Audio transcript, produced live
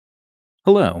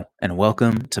Hello, and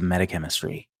welcome to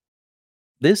Metachemistry.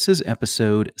 This is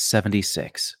episode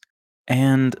 76,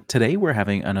 and today we're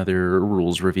having another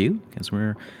rules review because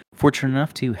we're fortunate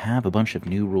enough to have a bunch of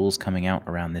new rules coming out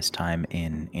around this time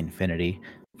in Infinity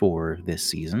for this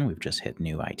season. We've just hit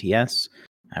new ITS,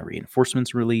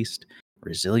 reinforcements released,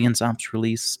 resilience ops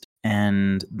released,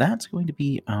 and that's going to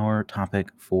be our topic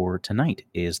for tonight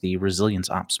is the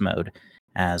resilience ops mode,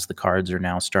 as the cards are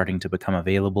now starting to become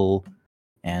available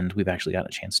and we've actually got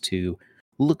a chance to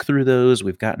look through those.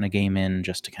 We've gotten a game in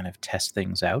just to kind of test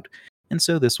things out. And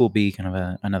so this will be kind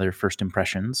of another first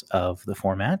impressions of the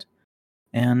format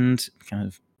and kind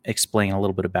of explain a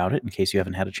little bit about it in case you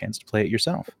haven't had a chance to play it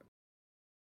yourself.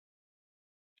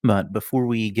 But before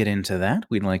we get into that,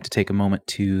 we'd like to take a moment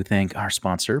to thank our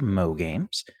sponsor, Mo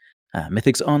Games.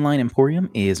 Mythic's Online Emporium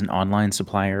is an online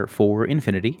supplier for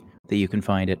Infinity that you can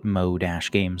find at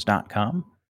mo-games.com.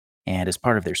 And as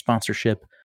part of their sponsorship,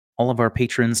 all of our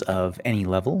patrons of any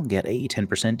level get a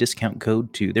 10% discount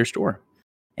code to their store.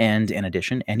 And in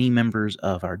addition, any members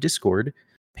of our Discord,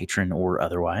 patron or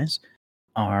otherwise,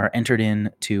 are entered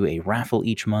into a raffle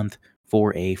each month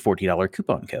for a $40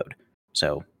 coupon code.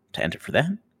 So to enter for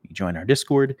that, you join our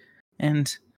Discord,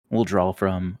 and we'll draw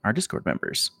from our Discord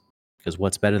members. Because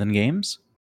what's better than games?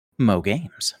 Mo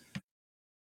Games.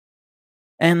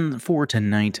 And for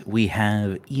tonight, we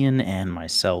have Ian and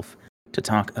myself to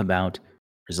talk about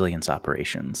resilience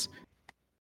operations.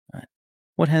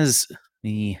 What has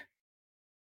the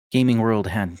gaming world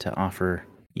had to offer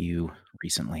you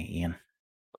recently,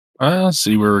 Ian?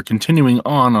 See, we're continuing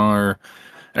on our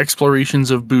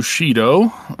explorations of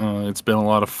Bushido. It's been a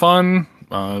lot of fun.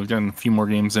 We've gotten a few more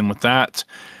games in with that,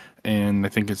 and I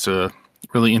think it's a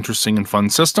really interesting and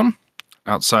fun system.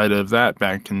 Outside of that,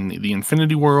 back in the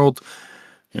Infinity world,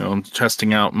 I'm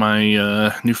testing out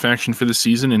my new faction for the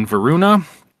season in Varuna.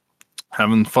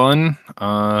 Having fun.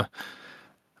 I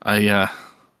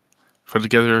put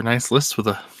together a nice list with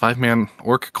a 5-man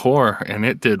orc core, and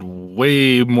it did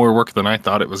way more work than I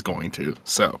thought it was going to.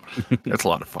 So it's a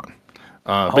lot of fun.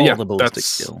 But yeah, The ballistic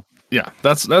skill.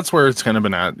 That's where it's kind of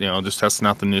been at. Just testing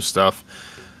out the new stuff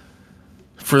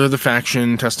for the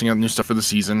faction, testing out new stuff for the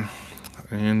season,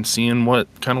 and seeing what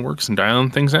kind of works and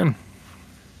dialing things in.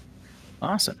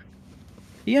 Awesome.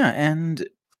 Yeah, and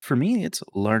for me, it's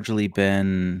largely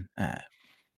been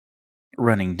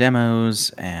running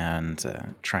demos and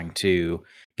trying to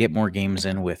get more games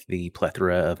in with the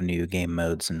plethora of new game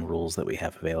modes and rules that we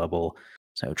have available.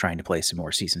 So trying to play some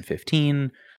more Season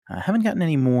 15. Haven't gotten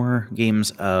any more games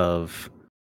of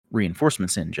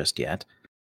reinforcements in just yet,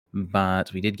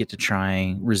 but we did get to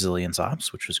try Resilience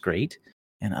Ops, which was great.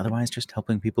 And otherwise, just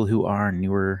helping people who are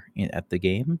newer at the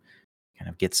game kind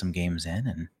of get some games in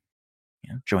and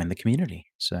join the community.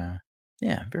 So,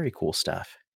 yeah, very cool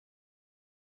stuff.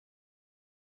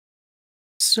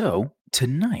 So,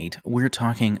 tonight we're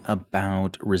talking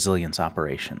about resilience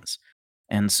operations.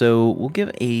 And so we'll give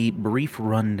a brief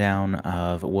rundown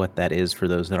of what that is for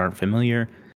those that aren't familiar.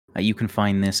 You can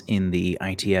find this in the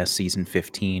ITS Season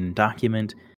 15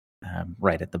 document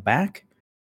right at the back.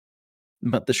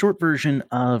 But the short version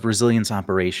of resilience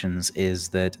operations is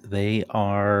that they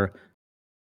are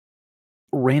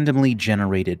randomly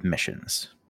generated missions,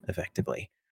 effectively.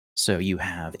 So you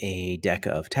have a deck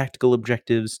of tactical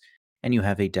objectives and you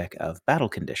have a deck of battle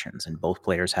conditions, and both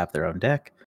players have their own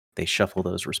deck. They shuffle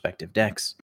those respective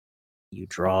decks. You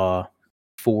draw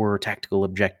 4 tactical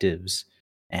objectives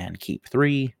and keep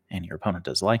 3, and your opponent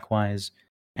does likewise.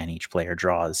 And each player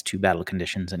draws 2 battle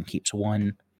conditions and keeps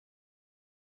 1.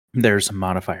 There's some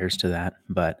modifiers to that,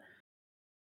 but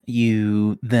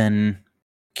you then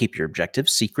keep your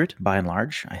objectives secret by and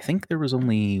large. I think there was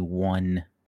only 1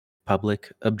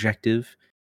 public objective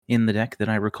in the deck that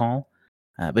I recall,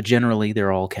 but generally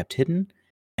they're all kept hidden.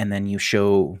 And then you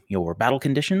show your battle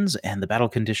conditions, and the battle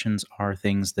conditions are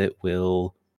things that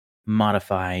will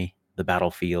modify the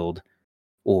battlefield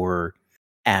or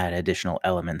add additional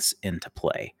elements into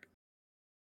play.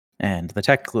 And the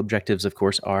tactical objectives, of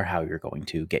course, are how you're going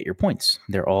to get your points.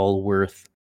 They're all worth,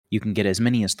 you can get as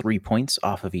many as 3 points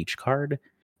off of each card,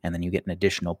 and then you get an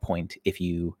additional point if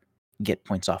you get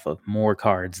points off of more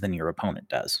cards than your opponent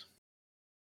does.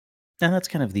 And that's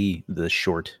kind of the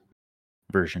short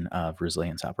version of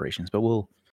resilience operations, but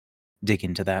we'll dig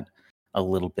into that a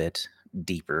little bit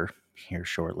deeper here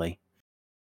shortly.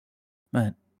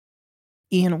 But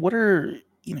Ian, what are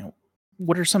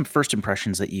some first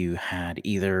impressions that you had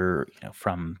either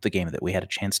from the game that we had a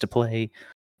chance to play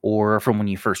or from when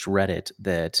you first read it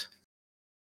that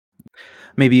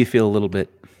maybe you feel a little bit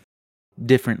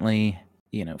differently,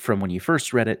 from when you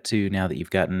first read it to now that you've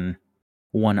gotten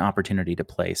one opportunity to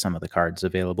play some of the cards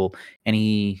available.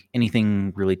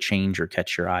 Anything really change or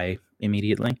catch your eye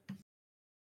immediately?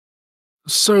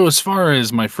 So as far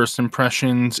as my first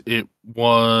impressions, it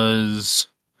was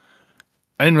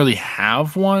I didn't really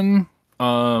have one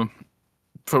when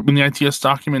the ITS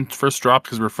document first dropped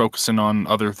because we're focusing on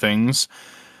other things.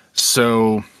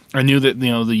 So I knew that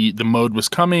the mode was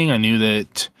coming. I knew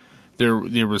that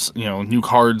there was new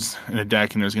cards in a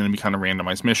deck, and there's going to be kind of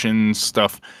randomized missions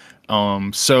stuff.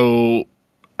 So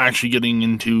actually getting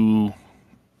into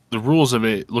the rules of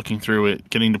it, looking through it,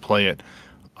 getting to play it,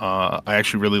 I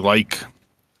actually really like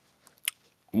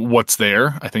what's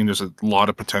there. I think there's a lot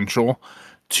of potential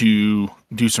to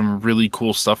do some really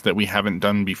cool stuff that we haven't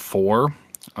done before.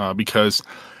 Because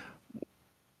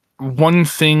one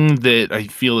thing that I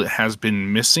feel it has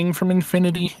been missing from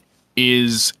Infinity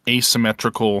is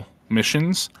asymmetrical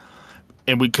missions.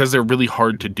 And because they're really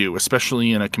hard to do,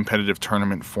 especially in a competitive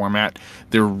tournament format,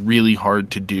 they're really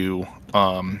hard to do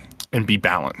and be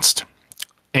balanced.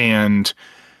 And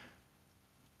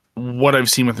what I've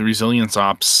seen with the Resilience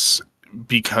Ops,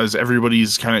 because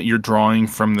everybody's you're drawing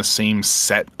from the same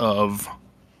set of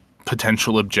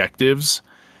potential objectives,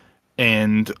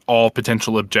 and all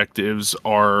potential objectives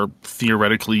are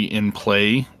theoretically in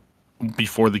play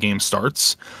before the game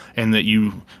starts, and that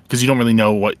because you don't really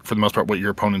know for the most part what your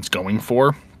opponent's going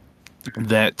for,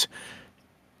 that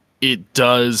it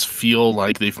does feel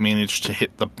like they've managed to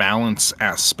hit the balance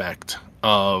aspect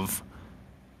of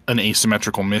an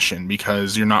asymmetrical mission,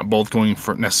 because you're not both going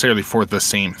necessarily for the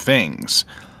same things,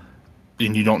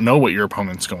 and you don't know what your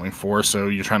opponent's going for, so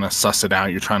you're trying to suss it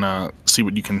out. You're trying to see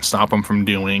what you can stop them from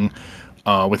doing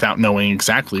without knowing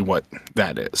exactly what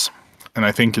that is. And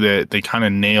I think that they kind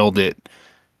of nailed it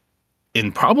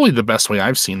in probably the best way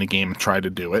I've seen the game try to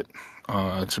do it,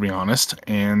 to be honest.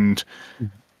 And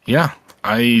yeah,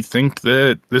 I think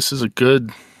that this is a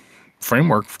good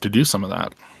framework to do some of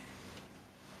that.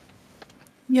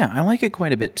 Yeah, I like it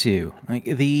quite a bit too. Like,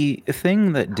 the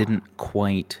thing that didn't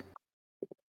quite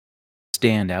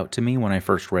stand out to me when I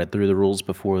first read through the rules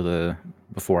before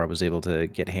I was able to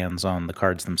get hands on the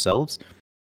cards themselves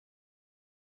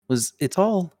was it's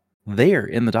all there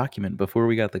in the document before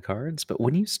we got the cards, but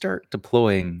when you start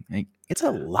deploying, like, it's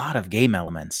a lot of game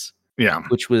elements. Yeah.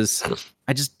 Which was,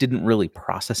 I just didn't really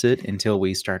process it until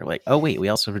we started like, oh wait, we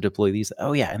also have to deploy these.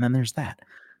 Oh yeah, and then there's that.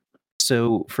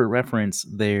 So for reference,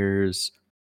 there's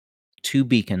 2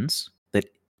 beacons that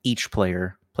each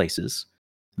player places.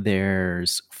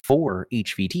 There's 4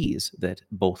 HVTs that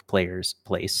both players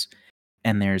place.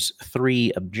 And there's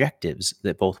 3 objectives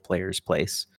that both players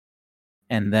place.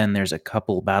 And then there's a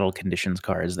couple battle conditions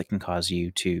cards that can cause you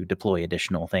to deploy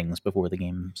additional things before the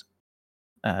games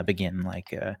begin.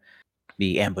 Like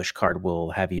the ambush card will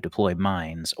have you deploy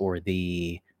mines, or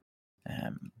there's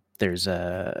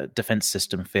a defense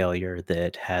system failure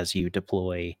that has you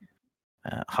deploy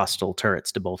hostile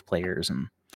turrets to both players and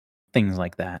things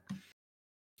like that.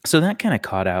 So that kind of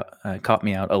caught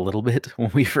me out a little bit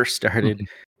when we first started. And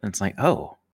it's like,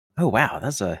 oh wow,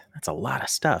 that's a lot of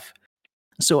stuff.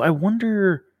 So I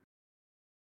wonder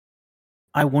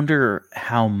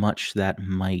how much that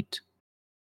might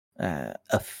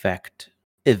affect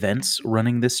events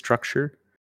running this structure,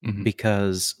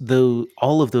 because though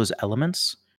all of those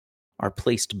elements are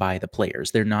placed by the players,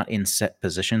 they're not in set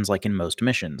positions like in most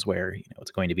missions where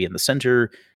it's going to be in the center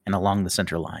and along the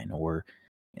center line, or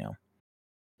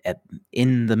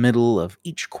in the middle of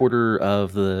each quarter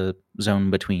of the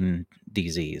zone between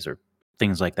DZs or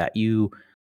things like that.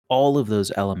 All of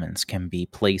those elements can be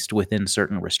placed within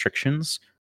certain restrictions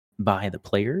by the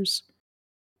players,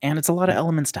 and it's a lot of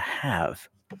elements to have.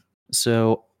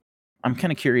 So I'm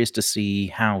kind of curious to see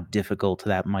how difficult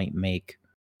that might make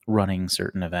running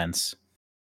certain events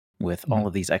with all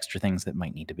of these extra things that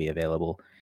might need to be available.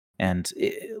 And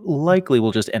it likely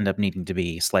will just end up needing to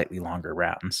be slightly longer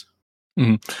rounds.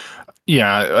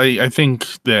 Yeah, I think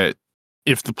that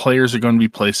if the players are going to be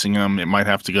placing them, it might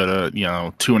have to go to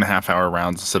 2.5 hour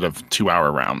rounds instead of 2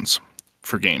 hour rounds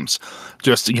for games,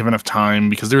 just to give enough time,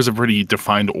 because there's a pretty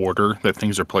defined order that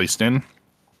things are placed in,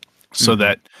 so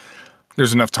that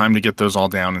there's enough time to get those all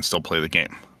down and still play the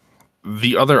game.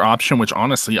 The other option, which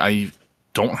honestly I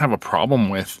don't have a problem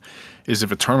with, is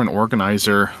if a tournament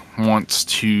organizer wants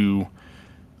to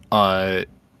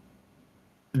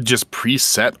just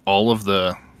preset all of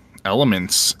the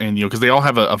elements, and because they all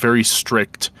have a very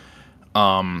strict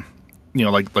like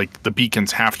the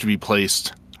beacons have to be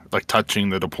placed like touching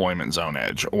the deployment zone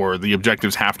edge, or the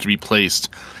objectives have to be placed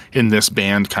in this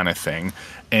band kind of thing,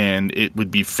 and it would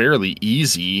be fairly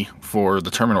easy for the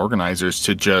tournament organizers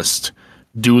to just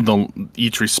do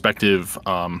each respective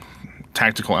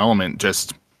tactical element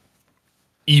just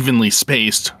evenly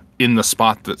spaced in the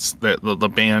spot that's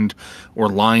the band or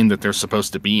line that they're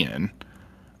supposed to be in,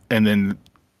 and then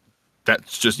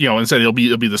that's just, instead it'll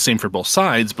be the same for both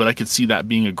sides. But I could see that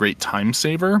being a great time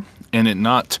saver and it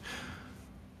not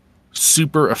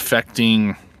super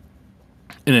affecting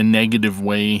in a negative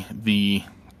way the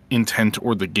intent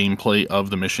or the gameplay of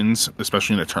the missions,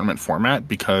 especially in a tournament format,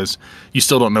 because you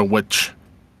still don't know which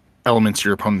elements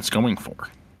your opponent's going for.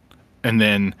 And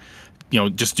then,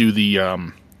 just do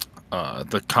the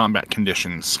combat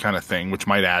conditions kind of thing, which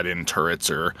might add in turrets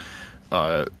or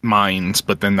mines,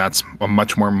 but then that's a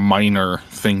much more minor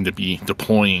thing to be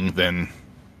deploying than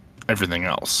everything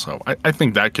else. So I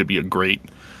think that could be a great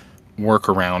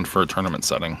workaround for a tournament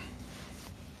setting.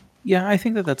 Yeah, I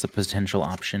think that's a potential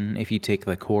option if you take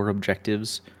the core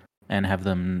objectives and have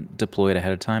them deployed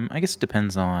ahead of time. I guess it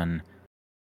depends on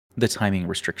the timing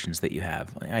restrictions that you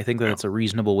have. I think that it's a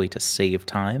reasonable way to save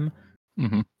time,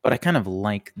 but I kind of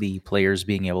like the players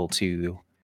being able to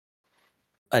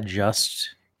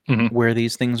adjust where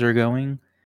these things are going,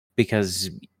 because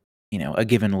a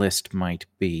given list might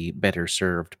be better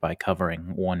served by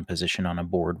covering one position on a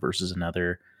board versus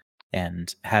another,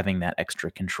 and having that extra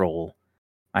control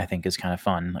I think is kind of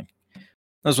fun. Like, that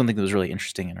was one thing that was really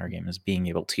interesting in our game, is being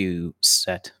able to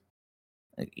set,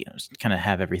 kind of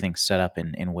have everything set up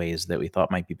in ways that we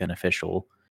thought might be beneficial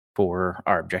for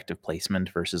our objective placement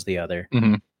versus the other.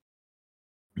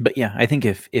 But yeah, I think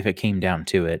if it came down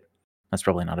to it, that's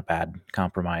probably not a bad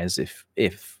compromise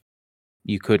if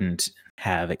you couldn't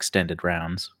have extended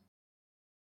rounds.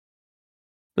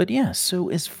 But yeah, so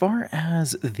as far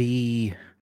as the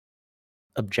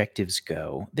objectives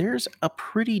go, there's a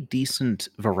pretty decent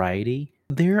variety.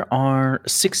 There are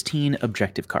 16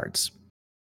 objective cards.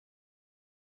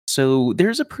 So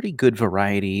there's a pretty good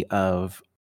variety of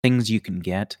things you can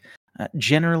get.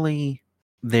 Generally,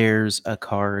 there's a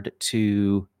card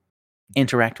to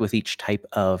interact with each type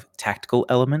of tactical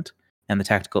element, and the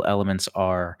tactical elements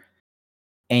are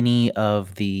any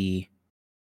of the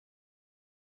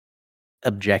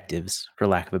objectives, for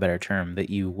lack of a better term, that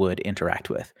you would interact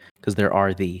with. Because there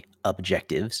are the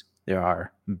objectives, there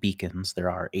are beacons, there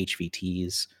are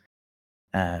HVTs,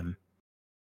 and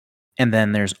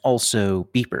then there's also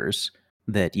beepers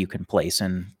that you can place,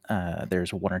 and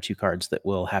there's one or two cards that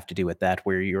will have to do with that,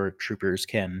 where your troopers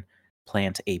can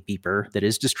plant a beeper that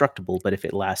is destructible, but if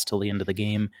it lasts till the end of the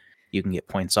game, you can get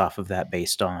points off of that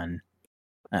based on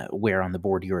where on the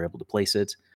board you're able to place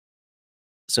it.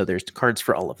 So there's cards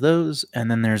for all of those, and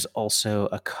then there's also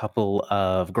a couple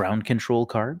of ground control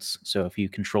cards. So if you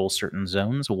control certain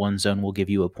zones, one zone will give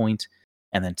you a point,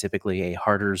 and then typically a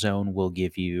harder zone will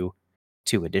give you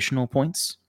 2 additional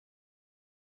points.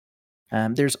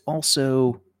 There's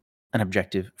also an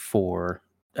objective for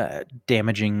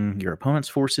damaging your opponent's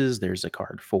forces. There's a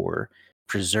card for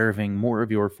preserving more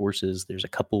of your forces. There's a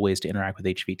couple ways to interact with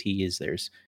HVTs. There's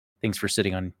things for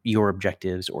sitting on your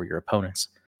objectives or your opponent's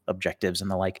objectives and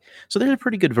the like. So there's a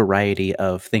pretty good variety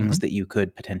of things that you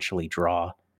could potentially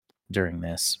draw during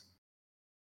this.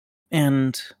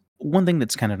 And one thing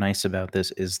that's kind of nice about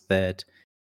this is that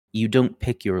you don't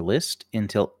pick your list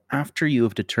until after you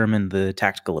have determined the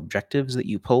tactical objectives that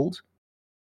you pulled,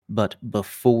 but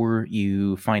before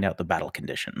you find out the battle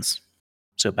conditions.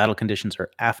 So battle conditions are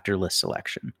after list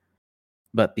selection.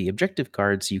 But the objective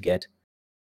cards, you get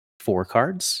 4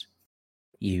 cards.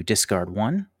 You discard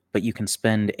 1, but you can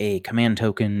spend a command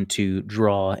token to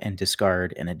draw and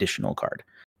discard an additional card.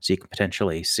 So you can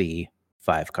potentially see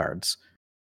 5 cards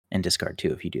and discard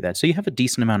 2 if you do that. So you have a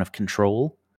decent amount of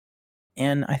control.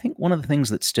 And I think one of the things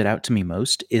that stood out to me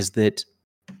most is that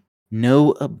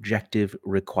no objective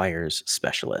requires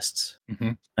specialists.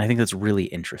 I think that's really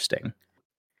interesting.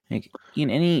 Like,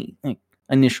 any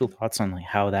initial thoughts on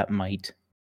how that might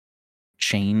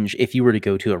change if you were to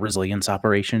go to a resilience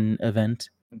operation event?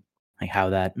 Like how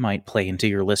that might play into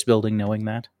your list building, knowing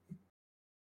that?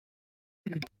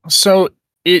 So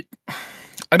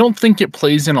I don't think it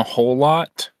plays in a whole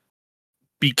lot,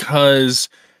 because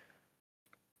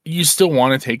you still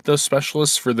want to take those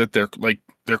specialists for that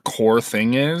their core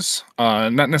thing is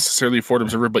not necessarily a Fort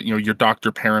Observer, but your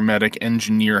doctor, paramedic,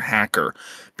 engineer, hacker,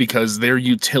 because their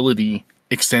utility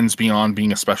extends beyond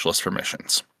being a specialist for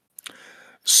missions.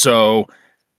 So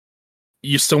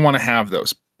you still want to have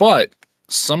those, but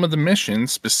some of the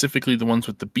missions, specifically the ones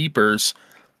with the beepers,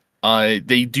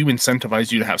 they do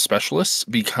incentivize you to have specialists,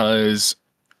 because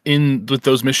with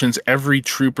those missions, every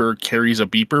trooper carries a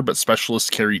beeper, but specialists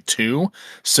carry 2.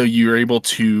 So you're able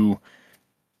to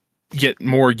get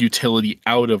more utility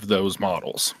out of those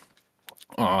models.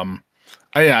 I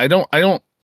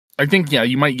think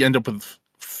you might end up with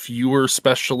fewer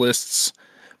specialists,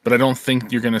 but I don't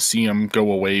think you're going to see them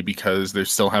go away because they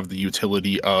still have the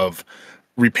utility of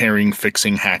repairing,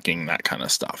 fixing, hacking, that kind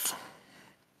of stuff.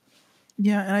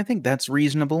 Yeah, and I think that's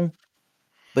reasonable,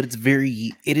 but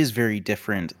it is very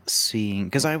different seeing,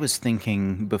 because I was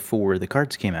thinking before the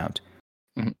cards came out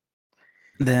Mhm.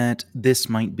 that this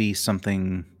might be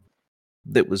something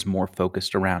that was more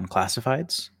focused around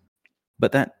classifieds,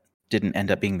 but that didn't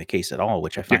end up being the case at all,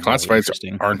 which I The find really classifieds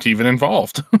interesting. aren't even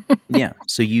involved. Yeah,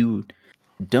 so you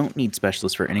don't need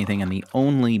specialists for anything, and the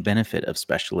only benefit of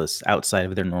specialists outside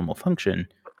of their normal function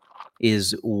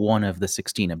is one of the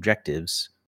 16 objectives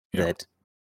Yeah. that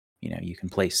you can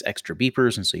place extra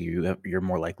beepers, and so you're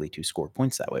more likely to score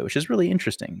points that way, which is really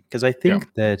interesting because I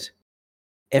think that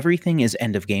everything is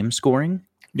end of game scoring.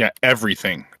 Yeah,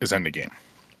 everything is end of game.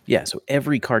 Yeah, so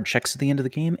every card checks at the end of the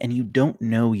game, and you don't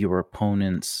know your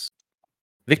opponent's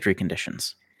victory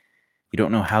conditions. You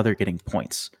don't know how they're getting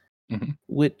points,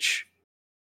 which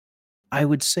I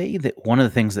would say that one of the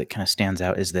things that kind of stands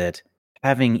out is that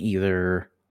having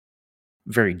either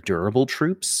very durable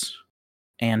troops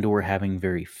and or having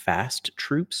very fast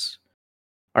troops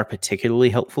are particularly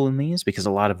helpful in these, because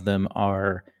a lot of them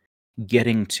are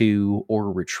getting to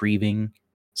or retrieving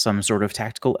some sort of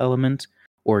tactical element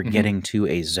or getting to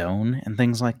a zone and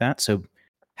things like that. So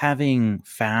having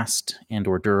fast and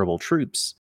or durable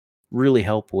troops really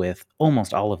help with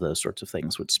almost all of those sorts of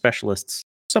things, which specialists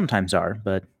sometimes are,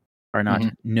 but are not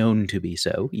known to be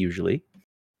so usually.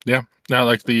 Yeah. Now,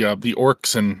 like the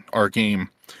orcs in our game,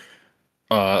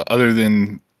 other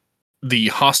than the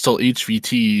hostile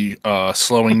HVT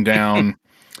slowing down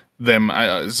them,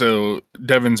 so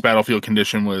Devon's battlefield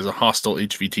condition was a hostile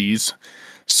HVTs,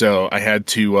 so I had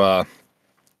to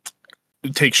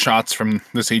take shots from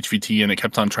this HVT, and it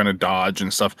kept on trying to dodge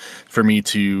and stuff for me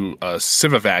to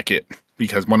civivac it,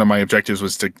 because one of my objectives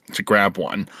was to grab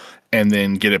one and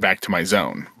then get it back to my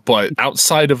zone. But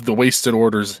outside of the wasted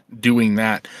orders doing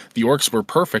that, the orcs were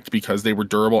perfect because they were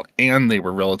durable and they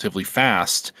were relatively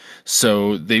fast.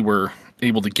 So they were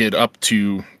able to get up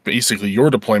to basically your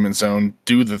deployment zone,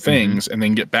 do the things, and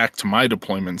then get back to my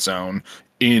deployment zone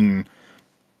in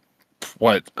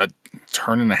a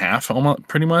turn and a half, almost,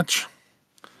 pretty much.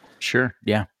 Sure.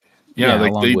 Yeah. Yeah,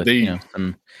 like along with they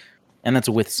some, and that's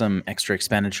with some extra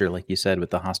expenditure, like you said,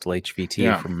 with the hostile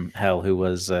HVT from Hell, who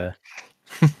was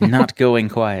not going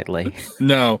quietly.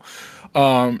 No.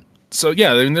 So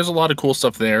yeah, I mean, there's a lot of cool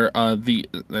stuff there.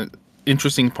 The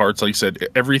interesting parts, like you said,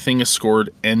 everything is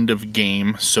scored end of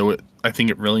game, so I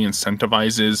think it really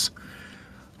incentivizes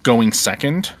going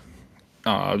second.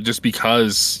 Just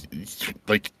because,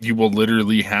 like, you will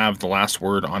literally have the last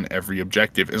word on every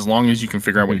objective as long as you can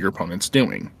figure out what your opponent's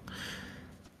doing.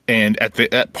 And at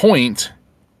that point,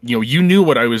 you knew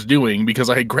what I was doing because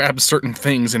I had grabbed certain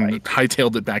things and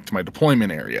hightailed it back to my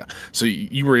deployment area. So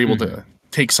you were able to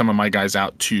take some of my guys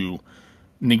out to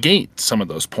negate some of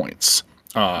those points.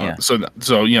 So I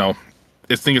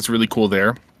think it's really cool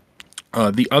there.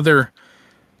 The other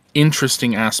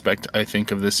interesting aspect, I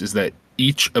think, of this is that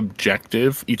each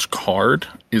objective, each card,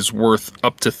 is worth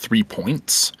up to 3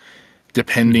 points,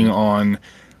 depending on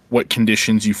what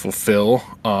conditions you fulfill.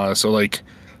 So, like,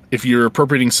 if you're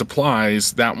appropriating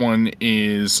supplies, that one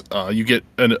is you get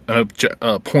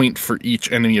a point for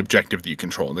each enemy objective that you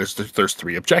control. There's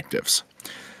 3 objectives.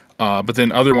 But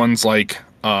then other ones, like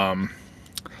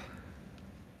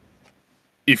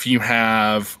if you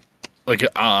have like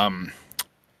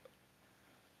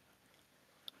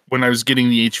when I was getting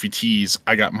the HVTs,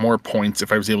 I got more points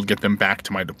if I was able to get them back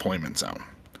to my deployment zone.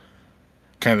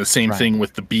 Kind of the same thing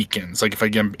with the beacons. Like, if I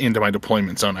get into my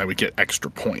deployment zone, I would get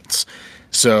extra points.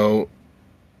 So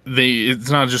it's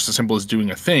not just as simple as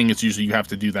doing a thing. It's usually you have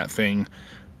to do that thing,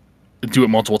 do it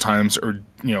multiple times, or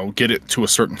get it to a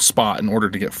certain spot in order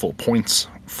to get full points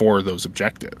for those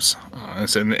objectives.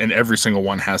 And every single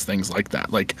one has things like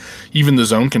that. Like, even the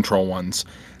zone control ones,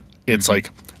 it's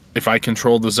like, if I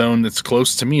control the zone that's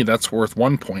close to me, that's worth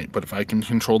 1 point. But if I can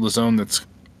control the zone that's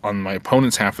on my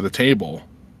opponent's half of the table,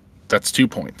 that's 2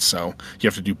 points. So you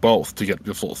have to do both to get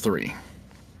the full 3.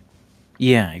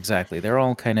 Yeah, exactly. They're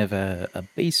all kind of a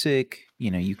basic,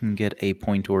 you can get a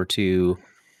point or 2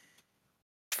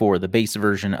 for the base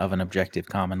version of an objective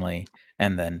commonly,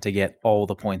 and then to get all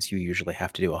the points, you usually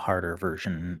have to do a harder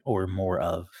version or more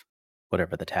of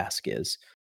whatever the task is.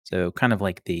 So kind of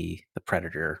like the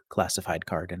Predator classified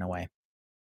card in a way.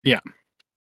 Yeah.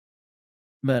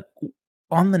 But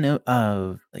on the note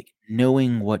of, like,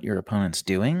 knowing what your opponent's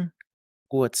doing,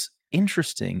 what's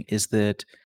interesting is that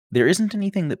there isn't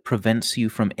anything that prevents you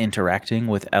from interacting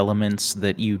with elements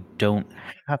that you don't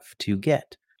have to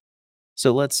get.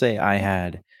 So let's say I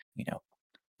had,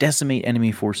 decimate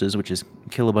enemy forces, which is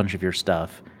kill a bunch of your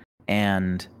stuff,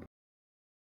 and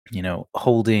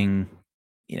holding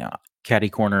catty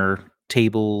corner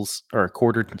tables or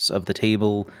quarters of the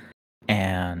table,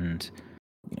 and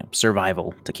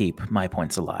survival to keep my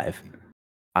points alive.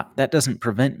 That doesn't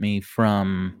prevent me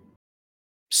from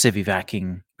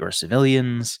civvacking your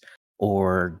civilians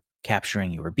or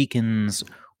capturing your beacons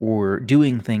or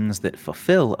doing things that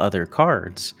fulfill other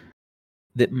cards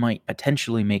that might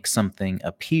potentially make something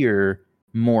appear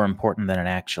more important than it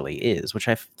actually is, which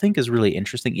I think is really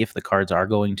interesting if the cards are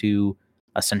going to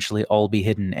essentially all be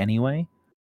hidden anyway.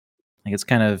 Like it's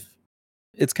kind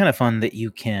of fun that you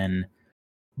can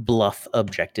bluff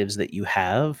objectives that you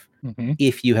have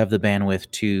if you have the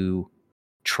bandwidth to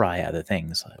try other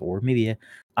things. Or maybe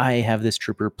I have this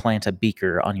trooper plant a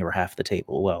beaker on your half the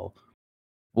table. Well,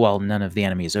 while none of the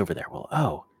enemy is over there.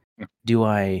 Well, do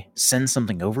I send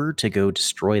something over to go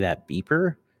destroy that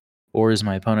beeper? Or is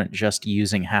my opponent just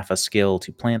using half a skill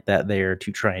to plant that there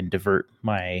to try and divert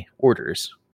my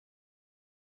orders?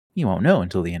 You won't know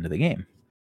until the end of the game.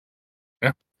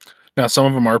 Yeah. Now, some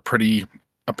of them are pretty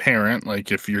apparent.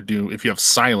 Like if you have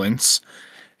silence,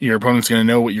 your opponent's going to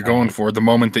know what you're going for the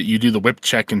moment that you do the whip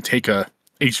check and take a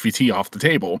HVT off the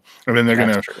table. And then they're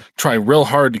going to try real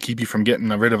hard to keep you from getting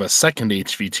rid of a second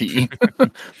HVT.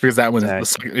 Because that one,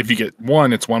 if you get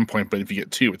one, it's 1 point. But if you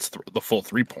get two, it's the full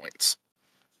 3 points.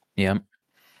 Yeah.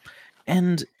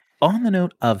 And on the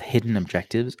note of hidden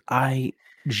objectives, I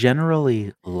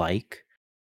generally like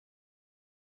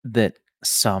that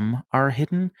some are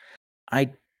hidden.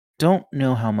 I don't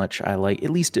know how much I like,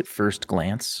 at least at first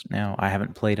glance. Now, I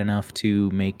haven't played enough to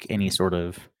make any sort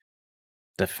of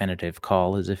definitive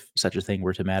call, as if such a thing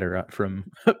were to matter from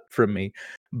me.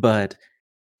 But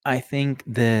I think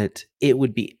that it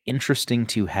would be interesting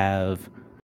to have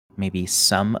maybe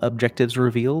some objectives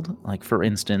revealed. Like, for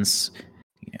instance,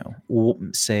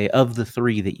 say of the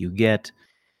 3 that you get,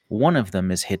 one of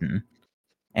them is hidden.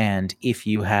 And if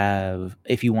you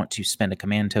want to spend a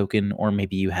command token, or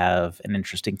maybe you have an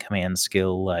interesting command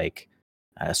skill like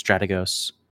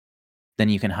Strategos, then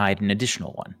you can hide an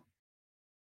additional one.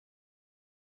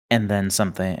 And then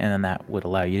that would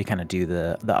allow you to kind of do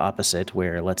the opposite,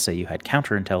 where let's say you had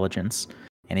counterintelligence,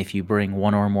 and if you bring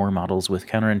one or more models with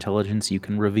counterintelligence, you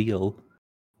can reveal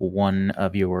one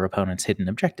of your opponent's hidden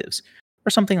objectives, or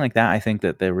something like that. I think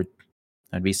that there'd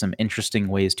be some interesting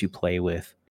ways to play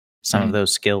with some of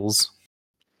those skills,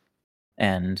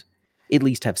 and at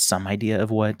least have some idea of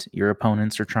what your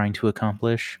opponents are trying to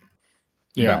accomplish.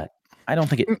 Yeah, but I don't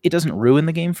think it doesn't ruin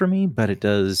the game for me, but it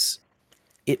does.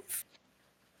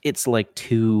 It's like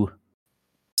 2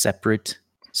 separate,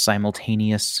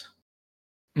 simultaneous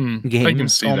games. I can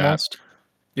see almost.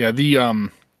 That.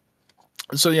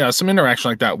 Yeah, some interaction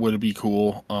like that would be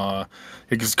cool.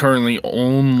 Because currently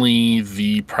only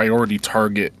the priority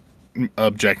target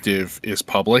objective is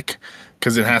public,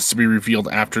 because it has to be revealed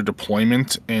after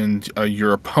deployment, and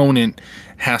your opponent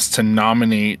has to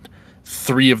nominate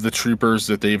 3 of the troopers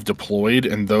that they've deployed,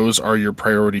 and those are your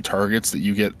priority targets that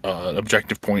you get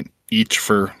objective point each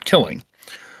for killing.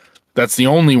 That's the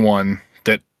only one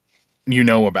that you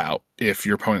know about if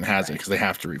your opponent has it, because they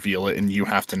have to reveal it and you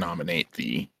have to nominate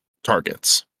the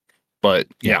targets. But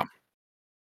yeah.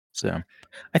 So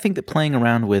I think that playing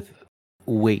around with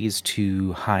ways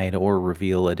to hide or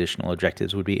reveal additional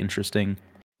objectives would be interesting,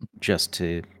 just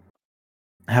to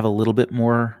have a little bit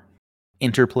more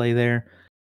interplay there.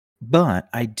 But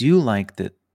I do like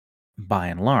that, by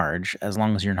and large, as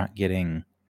long as you're not getting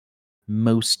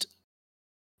most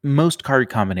card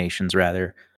combinations,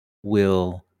 rather,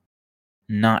 will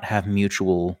not have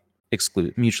mutually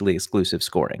exclusive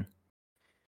scoring.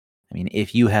 I mean,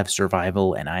 if you have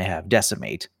survival and I have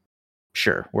decimate,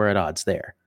 sure, we're at odds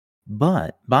there.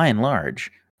 But by and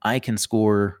large, I can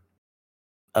score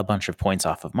a bunch of points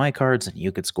off of my cards, and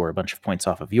you could score a bunch of points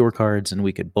off of your cards, and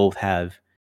we could both have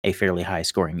a fairly high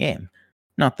scoring game.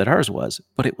 Not that ours was,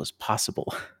 but it was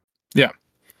possible. Yeah.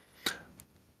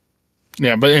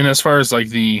 Yeah, but and as far as like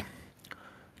the,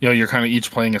 you're kind of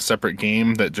each playing a separate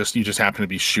game that you just happen to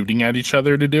be shooting at each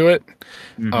other to do it.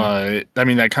 I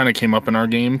mean, that kind of came up in our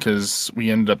game because we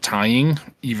ended up tying,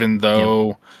 even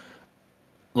though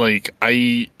like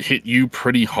I hit you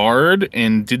pretty hard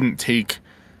and didn't take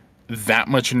that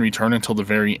much in return until the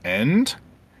very end.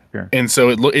 Sure. And so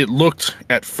it looked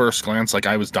at first glance like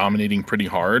I was dominating pretty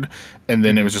hard, and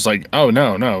then it was just like, oh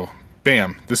no,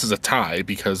 bam, this is a tie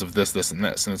because of this, and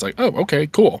this, and it's like, oh, okay,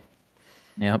 cool.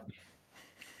 Yep.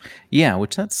 Yeah,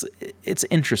 which it's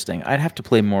interesting. I'd have to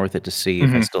play more with it to see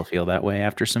if I still feel that way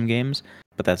after some games,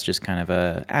 but that's just kind of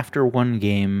after one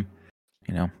game,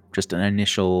 just an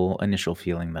initial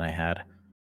feeling that I had.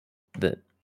 that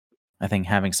I think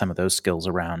having some of those skills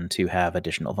around to have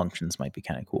additional functions might be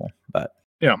kind of cool. But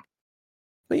Yeah.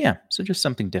 So just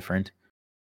something different.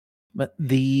 But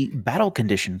the battle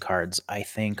condition cards, I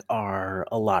think, are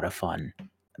a lot of fun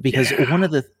because Yeah.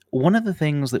 one of the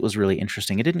things that was really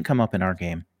interesting, it didn't come up in our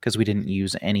game because we didn't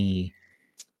use any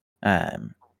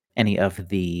of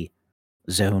the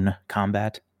zone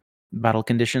combat battle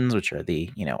conditions, which are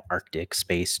the Arctic,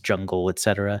 space, jungle,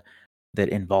 etc., that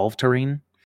involve terrain.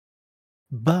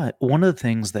 But one of the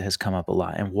things that has come up a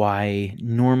lot and why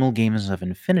normal games of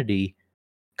Infinity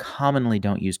commonly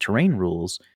don't use terrain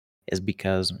rules is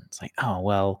because it's like, oh,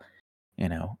 well,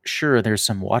 sure, there's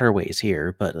some waterways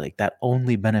here, but like that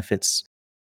only benefits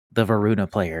the Varuna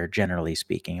player, generally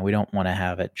speaking. And we don't want to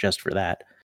have it just for that.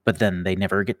 But then they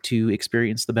never get to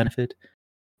experience the benefit.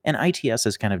 And ITS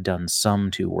has kind of done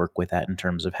some to work with that in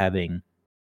terms of having,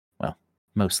 well,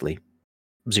 mostly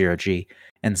 0G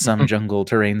and some jungle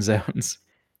terrain zones.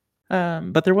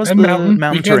 But there was And the mountain.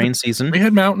 mountain terrain season. We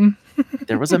had mountain.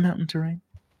 There was a mountain terrain.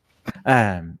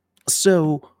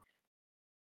 So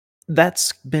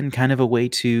that's been kind of a way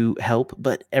to help,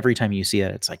 but every time you see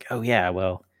it, it's like, oh yeah,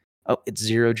 well, it's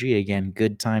 0G again.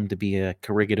 Good time to be a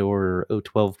Corregidor or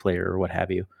O12 player or what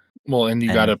have you. Well, and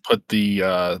you got to put the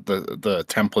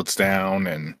templates down,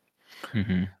 and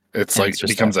it's And like it's it just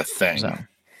becomes a thing. zone.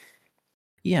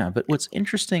 Yeah, but what's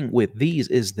interesting with these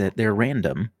is that they're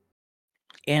random,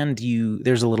 and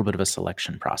there's a little bit of a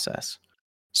selection process.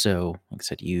 So, like I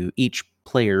said, each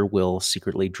player will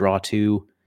secretly draw 2,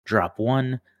 drop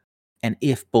 1, and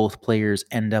if both players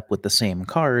end up with the same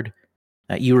card,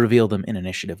 you reveal them in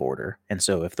initiative order. And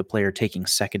so if the player taking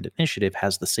second initiative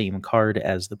has the same card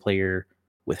as the player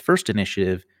with first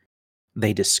initiative,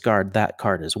 they discard that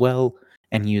card as well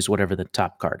and use whatever the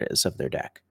top card is of their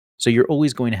deck. So you're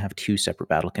always going to have 2 separate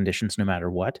battle conditions no matter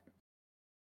what.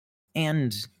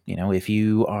 And, if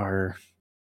you are,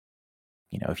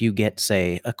 if you get,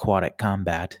 say, aquatic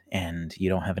combat and you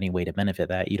don't have any way to benefit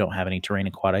that, you don't have any terrain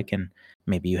aquatic, and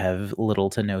maybe you have little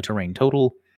to no terrain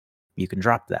total, you can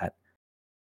drop that.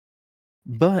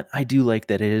 But I do like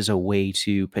that it is a way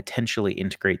to potentially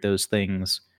integrate those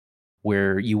things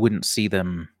where you wouldn't see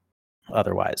them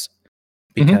otherwise,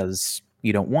 because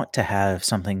you don't want to have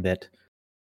something that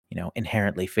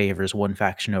inherently favors one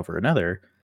faction over another,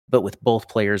 but with both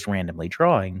players randomly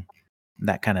drawing,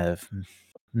 that kind of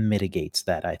mitigates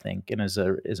that, I think, and is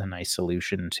a nice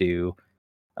solution to,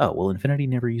 oh well, Infinity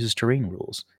never uses terrain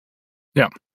rules. Yeah.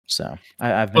 So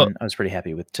I was pretty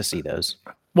happy to see those.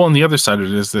 Well, and the other side of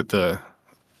it is that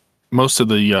most of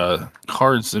the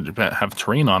cards that have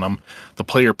terrain on them, the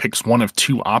player picks one of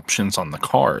 2 options on the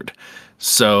card.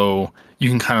 So you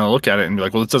can kind of look at it and be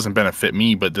like, well, it doesn't benefit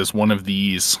me, but does one of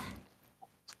these,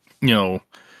 can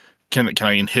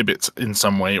I inhibit in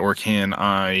some way, or can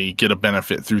I get a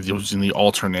benefit through using the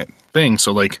alternate thing?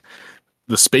 So like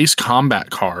the space combat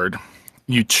card,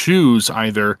 you choose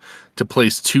either to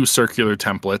place 2 circular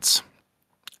templates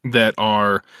that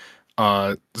are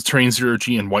the terrain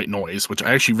 0G and white noise, which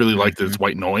I actually really like that it's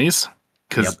white noise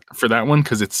for that one,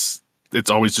 because it's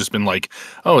always just been like,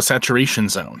 oh, a saturation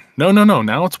zone. No,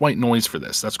 now it's white noise for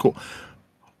this. That's cool.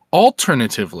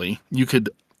 Alternatively, you could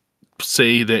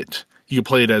say that you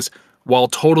play it as, while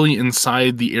totally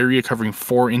inside the area covering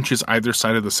 4 inches either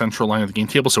side of the central line of the game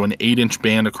table, so an 8-inch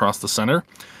band across the center,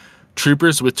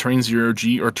 troopers with terrain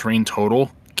 0G or terrain total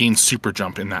gain super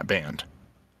jump in that band.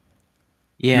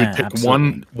 Yeah, you would pick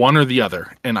absolutely. one or the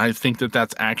other, and I think that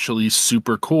that's actually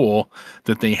super cool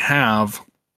that they have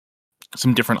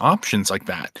some different options like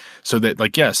that, so that,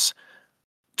 like, yes,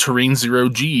 terrain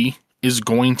 0G is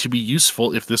going to be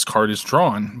useful if this card is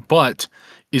drawn, but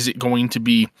is it going to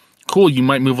be cool? You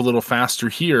might move a little faster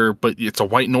here, but it's a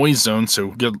white noise zone,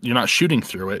 so you're not shooting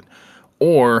through it.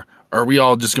 Or are we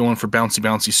all just going for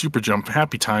bouncy super jump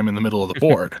happy time in the middle of the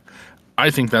board? I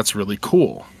think that's really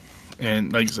cool.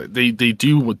 And like I said, they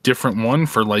do a different one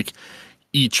for like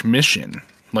each mission.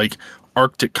 Like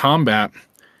Arctic combat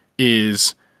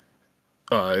is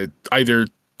either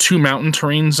 2 mountain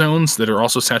terrain zones that are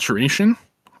also saturation,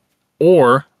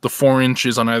 or the 4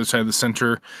 inches on either side of the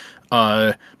center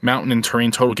mountain and terrain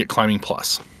total get climbing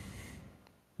plus.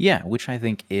 Yeah, which I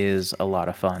think is a lot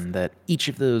of fun. That each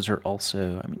of those are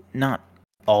also, I mean, not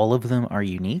all of them are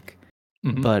unique,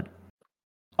 but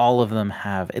all of them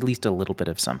have at least a little bit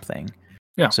of something.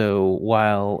 Yeah. So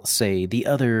while, say, the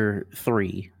other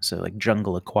 3, so like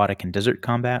jungle, aquatic, and desert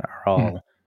combat are all,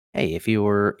 hey, if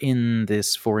you're in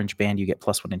this 4-inch band, you get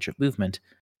 +1 inch of movement.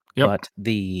 Yep. But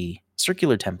the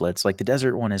circular templates, like the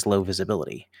desert one, is low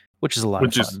visibility, which is a lot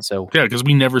of fun. So yeah, because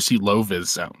we never see low vis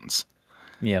zones.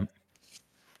 Yeah.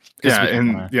 Yeah,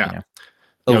 and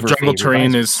jungle favor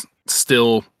terrain visors. is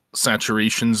still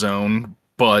saturation zone,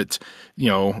 but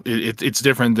it's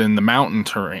different than the mountain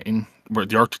terrain, where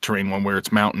the Arctic terrain one, where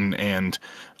it's mountain and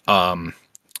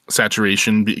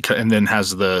saturation, and then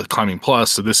has the climbing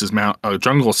plus. So this is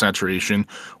jungle saturation,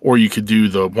 or you could do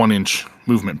the 1-inch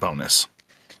movement bonus.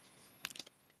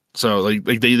 So like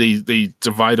they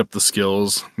divide up the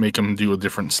skills, make them do a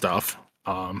different stuff.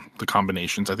 The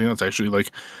combinations. I think that's actually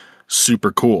like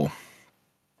super cool.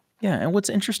 Yeah, and what's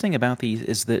interesting about these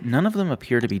is that none of them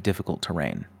appear to be difficult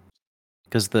terrain,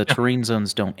 because the terrain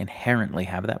zones don't inherently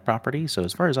have that property. So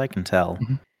as far as I can tell,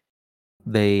 Mhm.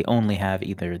 they only have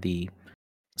either the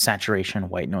saturation,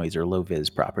 white noise, or low vis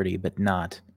property, but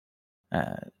not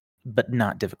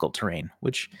difficult terrain,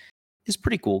 which is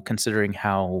pretty cool considering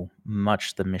how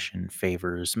much the mission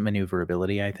favors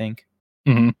maneuverability, I think.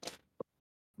 Mm-hmm.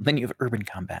 Then you have urban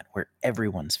combat where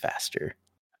everyone's faster.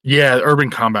 Yeah, the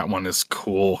urban combat one is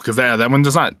cool because that one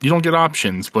does not. You don't get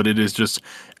options, but it is just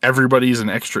everybody's an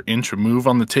extra inch of move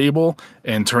on the table,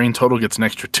 and terrain total gets an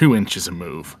extra 2 inches of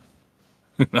move.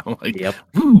 Yep,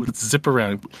 woo, let's zip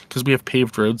around because we have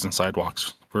paved roads and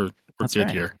sidewalks. We're that's good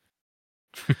right. here.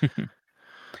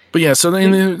 But yeah, so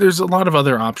then there's a lot of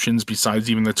other options besides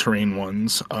even the terrain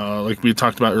ones. Like we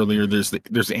talked about earlier,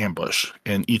 there's ambush,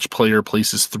 and each player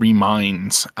places 3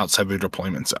 mines outside their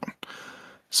deployment zone.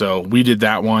 So we did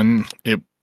that one.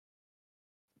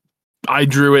 I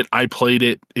drew it. I played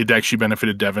it. It actually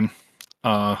benefited Devin.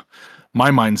 My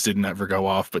mines didn't ever go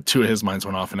off, but 2 of his mines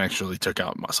went off and actually took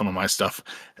out some of my stuff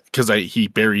because he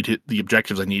buried the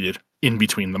objectives I needed in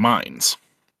between the mines.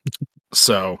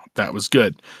 So that was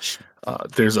good.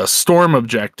 There's a storm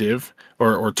objective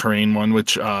or terrain one,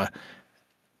 which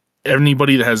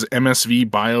anybody that has MSV,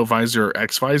 Biovisor, or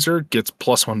X-Visor gets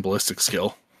 +1 ballistic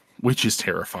skill, which is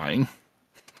terrifying.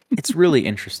 It's really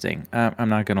interesting. I'm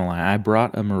not going to lie. I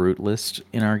brought a Marut list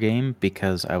in our game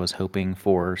because I was hoping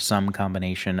for some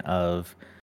combination of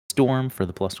Storm for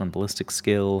the +1 ballistic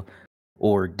skill,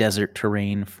 or Desert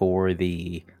Terrain for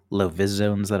the low vis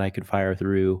zones that I could fire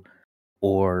through,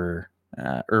 or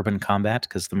Urban Combat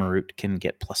because the Marut can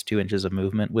get +2 inches of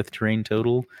movement with terrain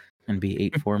total and be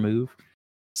 8/4 move.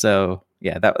 So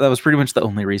yeah, that was pretty much the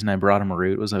only reason I brought a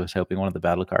Marut, was I was hoping one of the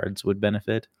battle cards would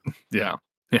benefit. Yeah.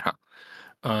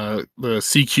 The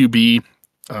CQB,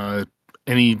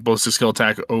 any ballistic skill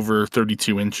attack over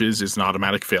 32 inches is an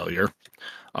automatic failure.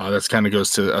 That kind of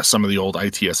goes to some of the old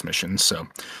ITS missions, so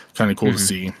kind of cool to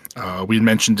see. We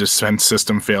mentioned defense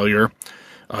system failure.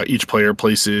 Each player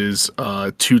places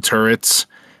 2 turrets,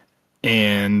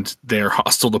 and they're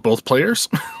hostile to both players.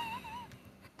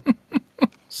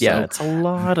 Yeah, it's a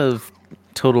lot of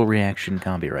total reaction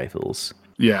combi rifles.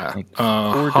 Yeah, Like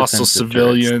 4 hostile defensive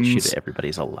turrets that shoot civilians. at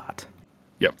everybody's a lot.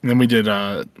 Yep. And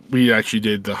then we actually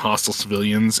did the hostile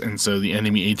civilians, and so the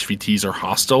enemy HVTs are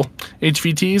hostile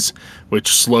HVTs,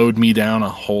 which slowed me down a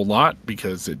whole lot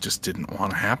because it just didn't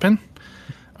want to happen.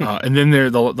 And then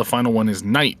the final one is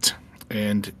night,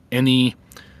 and any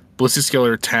ballistic skill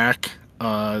attack,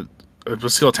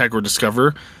 ballistic skill attack or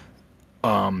discover,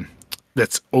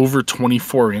 that's over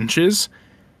 24 inches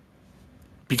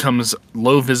becomes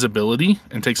low visibility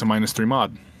and takes a -3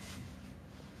 mod.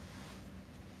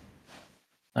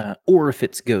 Or if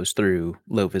it goes through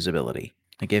low visibility.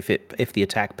 Like if the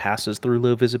attack passes through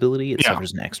low visibility, it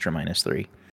suffers an extra -3.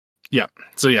 Yeah.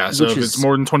 So if it's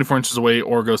more than 24 inches away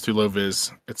or goes through low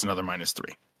vis, it's another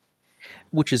 -3.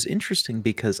 Which is interesting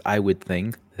because I would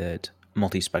think that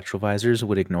multispectral visors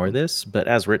would ignore this, but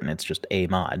as written, it's just a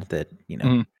mod that,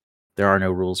 there are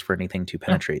no rules for anything to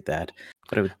penetrate that.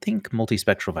 But I would think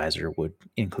multispectral visor would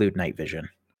include night vision.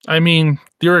 I mean,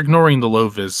 you're ignoring the low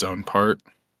vis zone part.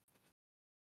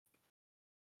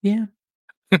 Yeah,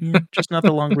 just not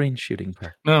the long range shooting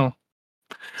part. No.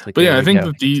 Like, but yeah, I think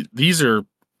that these are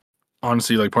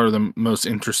honestly like part of the most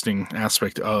interesting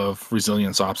aspect of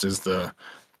Resilience Ops is the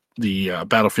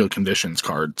battlefield conditions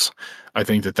cards. I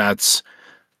think that that's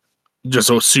just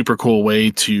a super cool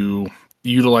way to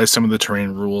utilize some of the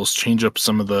terrain rules, change up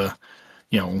some of the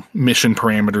mission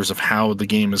parameters of how the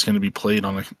game is going to be played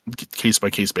on a case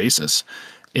by case basis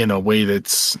in a way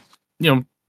that's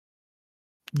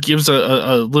gives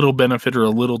a little benefit or a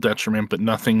little detriment, but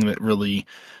nothing that really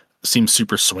seems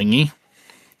super swingy.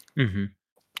 Mm-hmm.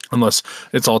 Unless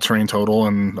it's all terrain total,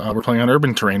 and we're playing on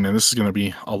urban terrain, and this is going to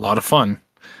be a lot of fun.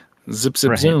 Zip,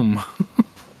 zip, zoom.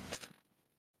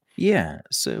 Yeah,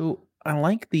 so I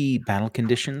like the battle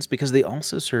conditions because they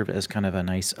also serve as kind of a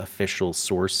nice official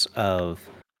source of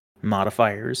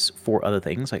modifiers for other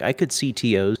things. Like I could see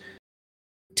TOs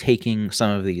taking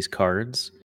some of these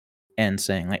cards and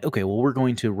saying like, okay, well, we're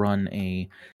going to run a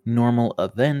normal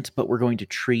event, but we're going to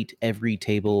treat every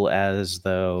table as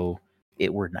though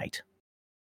it were night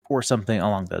or something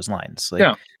along those lines, like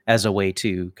Yeah. as a way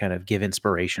to kind of give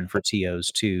inspiration for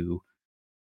TOs to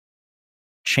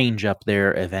change up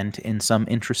their event in some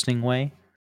interesting way.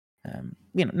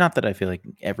 Not that I feel like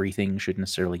everything should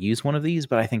necessarily use one of these,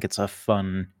 but I think it's a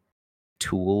fun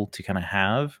tool to kind of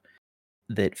have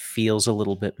that feels a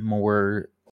little bit more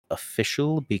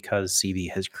official because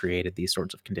CB has created these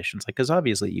sorts of conditions. Like, because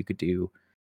obviously you could do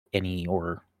any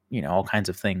or all kinds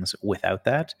of things without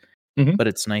that. Mhm. But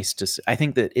it's nice to. I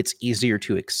think that it's easier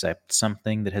to accept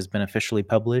something that has been officially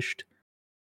published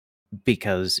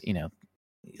because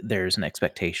there's an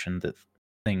expectation that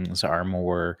things are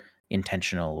more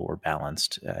intentional or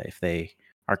balanced if they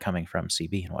are coming from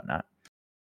CB and whatnot.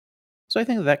 So I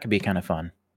think that could be kind of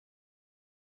fun.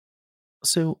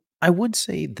 So I would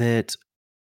say that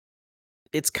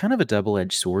it's kind of a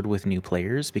double-edged sword with new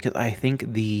players because I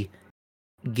think the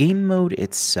game mode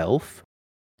itself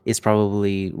is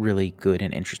probably really good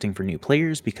and interesting for new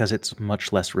players because it's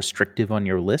much less restrictive on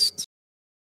your lists.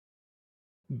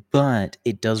 But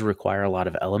it does require a lot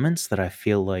of elements that I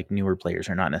feel like newer players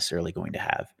are not necessarily going to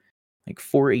have. Like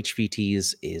 4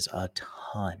 HVTs is a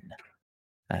ton.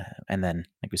 And then,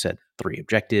 like we said, 3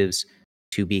 objectives,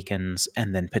 2 beacons,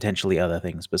 and then potentially other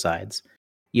things besides.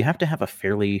 You have to have a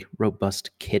fairly robust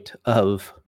kit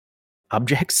of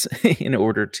objects in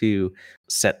order to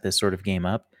set this sort of game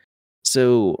up.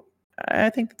 So I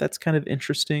think that's kind of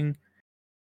interesting.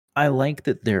 I like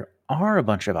that there are a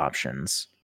bunch of options,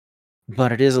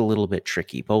 but it is a little bit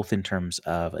tricky, both in terms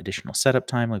of additional setup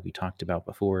time, like we talked about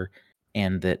before,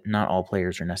 and that not all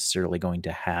players are necessarily going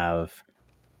to have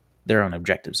their own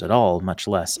objectives at all, much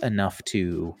less enough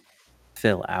to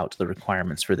fill out the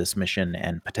requirements for this mission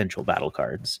and potential battle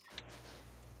cards.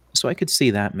 So I could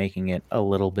see that making it a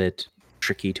little bit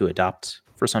tricky to adopt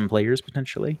for some players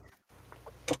potentially.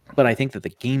 But I think that the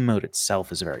game mode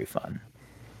itself is very fun.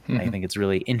 I think it's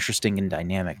really interesting and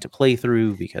dynamic to play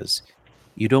through because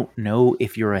you don't know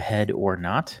if you're ahead or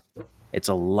not. It's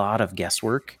a lot of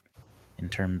guesswork in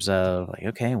terms of like,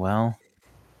 okay, well,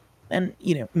 and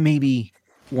maybe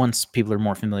once people are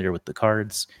more familiar with the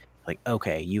cards, like,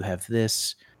 okay, you have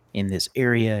this in this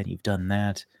area and you've done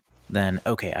that, then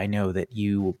okay, I know that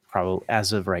you probably,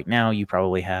 as of right now, you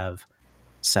probably have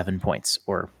 7 points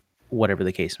or whatever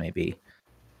the case may be.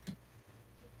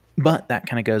 But that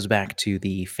kind of goes back to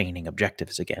the feigning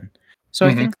objectives again. So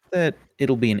I think that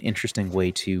it'll be an interesting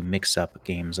way to mix up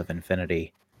games of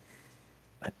Infinity.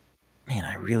 But man,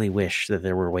 I really wish that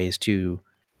there were ways to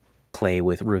play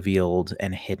with revealed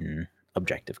and hidden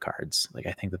objective cards. Like,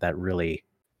 I think that really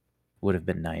would have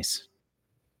been nice.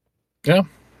 Yeah.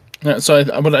 So,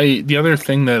 the other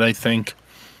thing that I think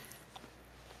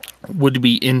would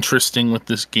be interesting with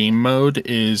this game mode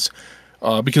is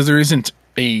because there isn't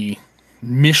a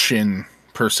mission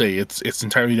per se; it's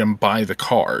entirely done by the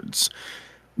cards.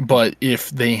 But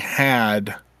if they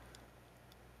had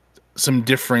some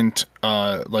different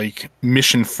like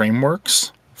mission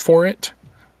frameworks for it,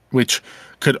 which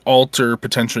could alter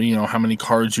potentially, how many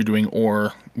cards you're doing,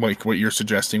 or like what you're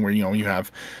suggesting, where you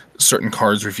have certain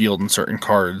cards revealed and certain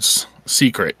cards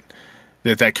secret,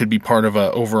 that could be part of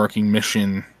a overarching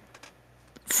mission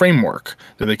framework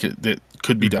that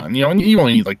could be done. And you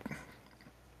only need like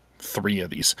 3 of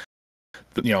these.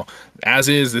 But as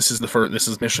is, this is the first. This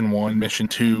is mission 1, mission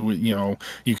 2. You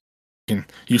can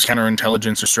use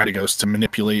counterintelligence or strategos to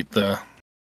manipulate the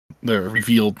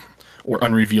revealed or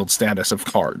unrevealed status of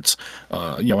cards.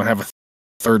 And have a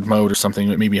third mode or something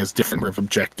that maybe has different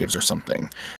objectives or something.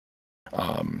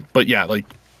 But yeah, like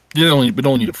you only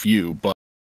need a few, but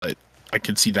I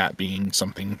could see that being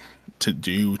something to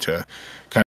do to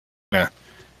kind of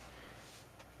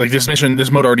like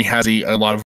this mode already has a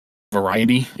lot of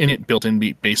variety in it built in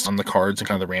based on the cards and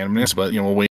kind of the randomness, but a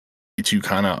way to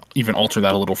kind of even alter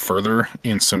that a little further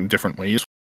in some different ways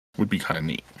would be kind of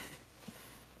neat.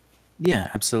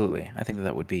 Yeah, absolutely. I think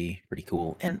that would be pretty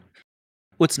cool. And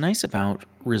what's nice about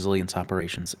resilience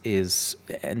operations is,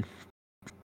 and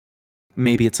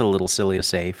maybe it's a little silly to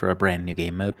say for a brand new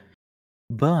game mode,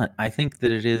 but I think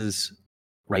that it is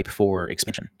ripe for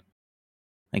expansion.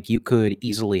 Like, you could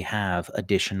easily have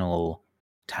additional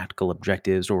tactical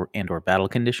objectives or battle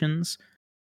conditions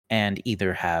and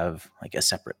either have like a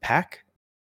separate pack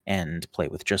and play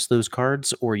with just those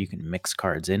cards, or you can mix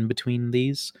cards in between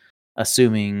these,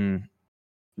 assuming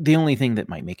the only thing that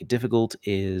might make it difficult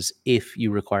is if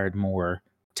you required more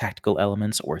tactical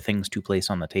elements or things to place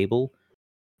on the table,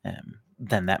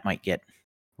 then that might get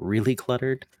really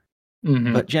cluttered.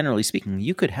 Mm-hmm. But generally speaking,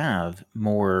 you could have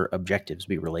more objectives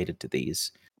be related to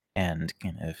these and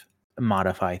kind of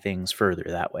modify things further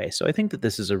that way. So I think that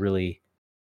this is a really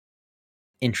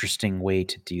interesting way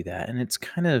to do that. And it's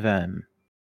kind of,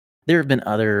 there have been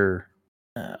other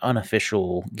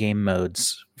unofficial game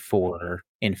modes for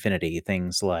Infinity,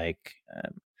 things like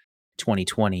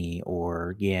 2020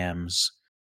 or Yams,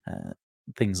 uh,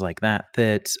 things like that.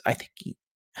 That I think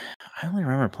I only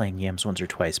remember playing Yams once or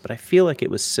twice, but I feel like it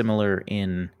was similar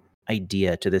in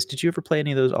idea to this. Did you ever play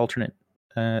any of those alternate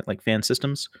like fan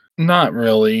systems? Not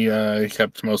really. I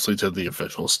kept mostly to the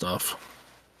official stuff.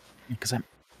 Because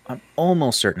I'm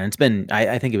almost certain it's been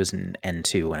I think it was in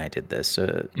N2 when I did this. So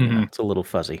Mm-hmm. it's a little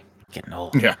fuzzy, getting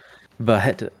old. Yeah.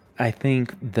 But I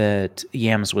think that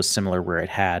Yams was similar where it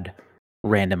had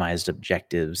randomized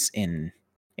objectives in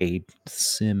a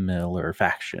similar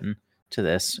faction to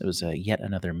this. It was a yet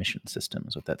another mission system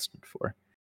is what that stood for.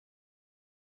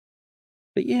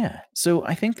 But yeah, so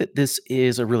I think that this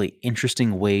is a really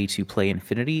interesting way to play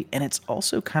Infinity, and it's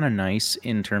also kind of nice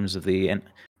in terms of the and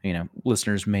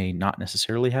listeners may not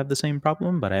necessarily have the same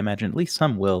problem, but I imagine at least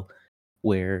some will,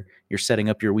 where you're setting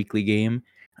up your weekly game,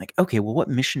 like, okay, well, what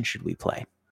mission should we play?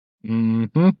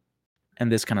 Mm-hmm.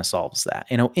 And this kind of solves that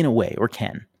in a way, or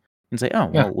can, and say, oh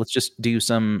Yeah. well, let's just do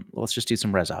some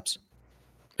res ops.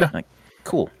 Yeah. Like,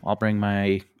 cool, I'll bring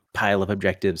my pile of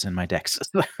objectives and my decks.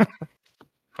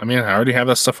 I mean, I already have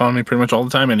that stuff on me pretty much all the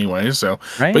time anyway. So,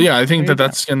 Right? but yeah, I think There you go.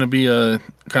 that's going to be a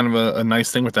kind of a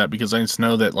nice thing with that, because I just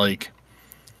know that like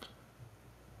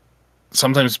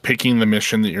sometimes picking the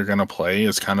mission that you're going to play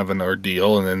is kind of an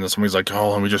ordeal, and then somebody's like,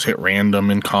 oh, let me just hit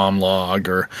random in Comlog,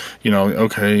 or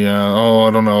okay, oh,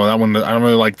 I don't know, that one, I don't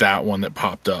really like that one that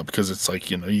popped up, because it's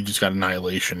like, you just got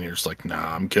Annihilation, and you're just like,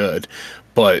 nah, I'm good.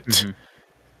 But Mhm.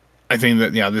 I think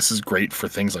that this is great for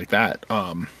things like that.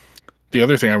 The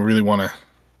other thing I really want to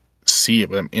see,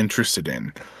 what I'm interested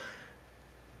in,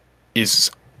 is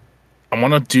I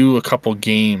want to do a couple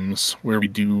games where we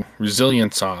do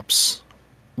resilience ops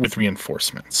with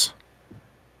reinforcements.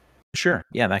 Sure.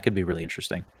 Yeah, that could be really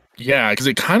interesting. Yeah, because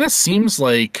it kind of seems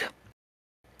like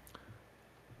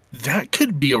that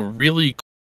could be a really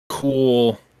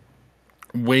cool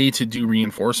way to do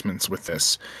reinforcements with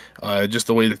this. Just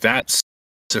the way that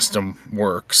system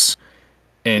works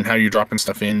and how you're dropping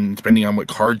stuff in, depending on what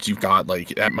cards you've got, like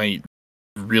that might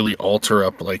really alter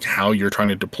up like how you're trying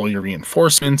to deploy your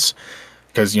reinforcements,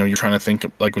 because you're trying to think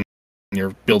like when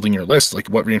you're building your list, like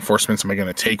what reinforcements am I going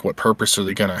to take, what purpose are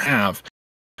they going to have.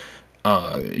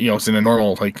 It's in a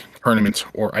normal like tournament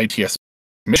or ITS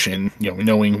mission,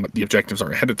 knowing what the objectives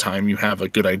are ahead of time, you have a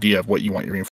good idea of what you want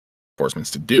your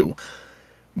reinforcements to do.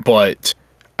 But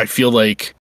I feel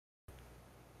like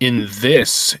in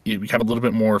this, you have a little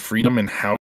bit more freedom in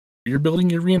how you're building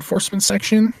your reinforcement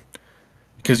section,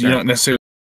 because you're not necessarily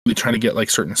trying to get like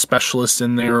certain specialists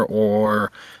in there,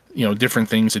 or different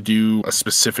things to do a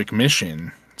specific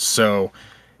mission. So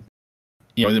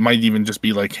it might even just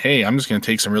be like, hey, I'm just going to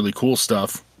take some really cool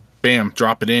stuff, bam,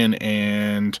 drop it in,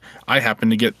 and I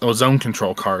happen to get those zone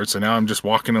control cards, so now I'm just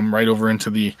walking them right over into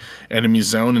the enemy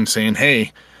zone and saying,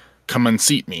 hey, come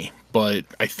unseat me. But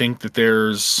I think that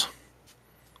there's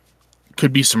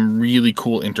could be some really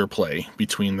cool interplay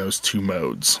between those two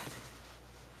modes.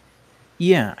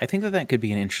 Yeah, I think that could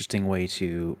be an interesting way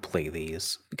to play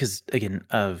these because, again,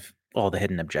 of all the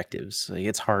hidden objectives, like,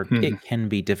 it's hard. It can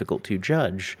be difficult to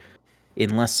judge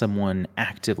unless someone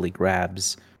actively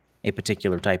grabs a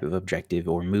particular type of objective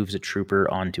or moves a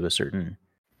trooper onto a certain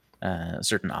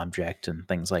object and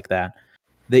things like that.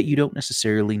 That you don't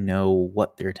necessarily know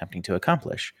what they're attempting to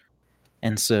accomplish,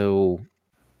 and so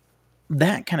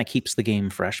that kind of keeps the game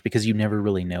fresh because you never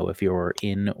really know if you're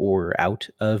in or out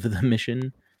of the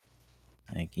mission.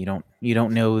 Like you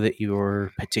don't know that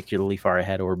you're particularly far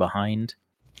ahead or behind.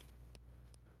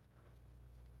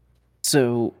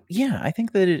 So yeah, I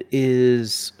think that it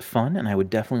is fun, and I would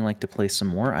definitely like to play some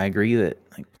more. I agree that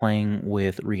like playing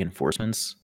with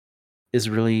reinforcements is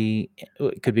really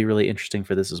could be really interesting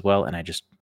for this as well. And I just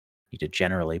need to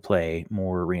generally play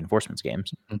more reinforcements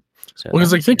games. So Well, that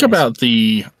because would like be think nice. about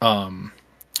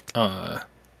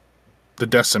the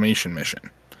decimation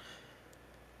mission,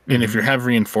 and if you have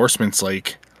reinforcements,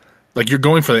 like you're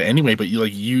going for that anyway, but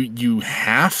you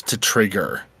have to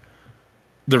trigger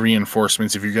the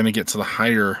reinforcements if you're going to get to the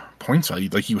higher points value.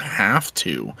 Like you have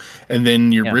to, and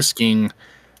then you're Yeah. risking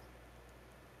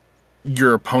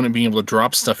your opponent being able to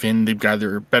drop stuff in. They've got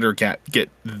their better get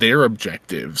their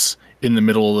objectives in the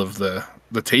middle of the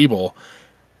table.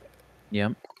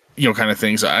 Yep. Kind of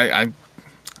things. I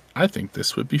think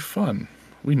this would be fun.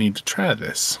 We need to try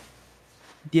this.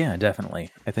 Yeah, definitely.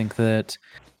 I think that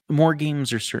more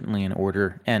games are certainly in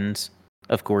order, and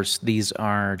of course, these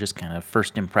are just kind of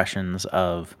first impressions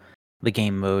of the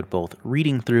game mode, both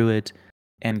reading through it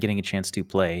and getting a chance to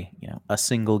play, a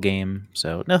single game.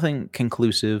 So nothing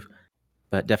conclusive,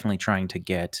 but definitely trying to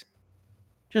get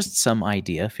just some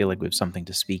idea. Feel like we have something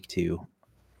to speak to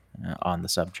on the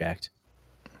subject.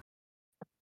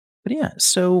 But yeah,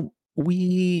 so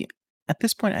at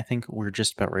this point, I think we're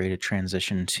just about ready to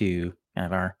transition to kind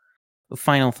of our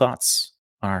final thoughts,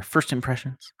 our first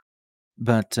impressions.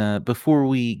 But before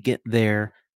we get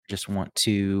there, I just want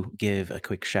to give a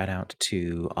quick shout out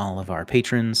to all of our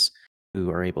patrons who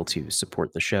are able to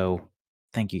support the show.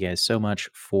 Thank you guys so much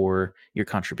for your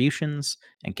contributions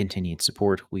and continued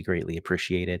support. We greatly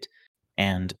appreciate it.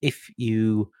 And if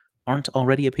you aren't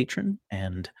already a patron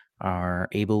and are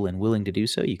able and willing to do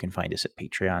so, you can find us at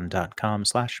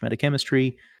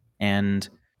patreon.com/metachemistry. And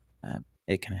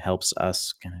it kind of helps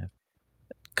us kind of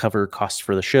cover costs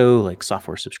for the show, like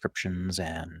software subscriptions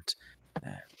and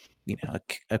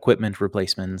equipment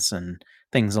replacements and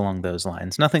things along those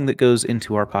lines. Nothing that goes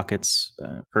into our pockets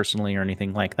personally or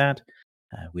anything like that.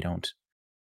 We don't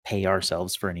pay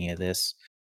ourselves for any of this.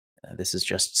 This is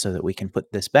just so that we can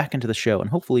put this back into the show and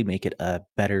hopefully make it a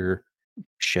better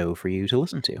show for you to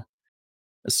listen to.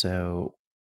 So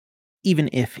even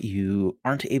if you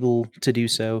aren't able to do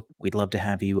so, we'd love to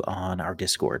have you on our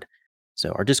Discord.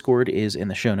 So our Discord is in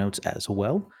the show notes as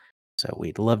well. So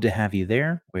we'd love to have you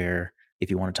there, where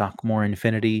if you want to talk more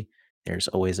Infinity, there's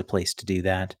always a place to do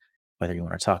that. Whether you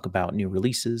want to talk about new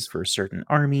releases for a certain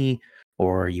army,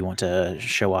 or you want to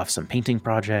show off some painting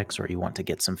projects, or you want to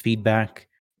get some feedback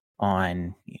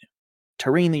on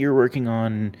terrain that you're working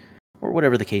on, or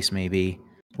whatever the case may be,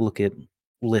 look at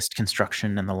list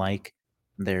construction and the like.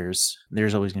 There's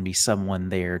always going to be someone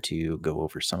there to go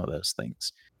over some of those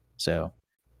things. So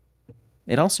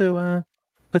it also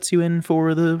puts you in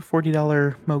for the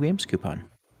 $40 Mo Games coupon.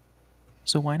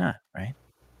 So why not, right?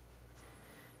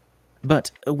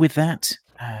 But with that,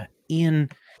 Ian,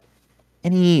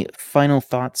 any final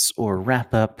thoughts or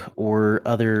wrap up or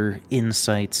other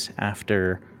insights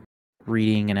after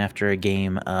reading and after a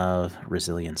game of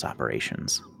Resilience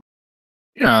Operations?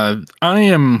 Yeah, I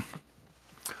am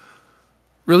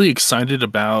really excited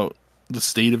about the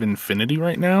state of Infinity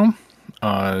right now.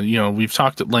 We've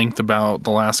talked at length about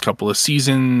the last couple of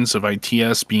seasons of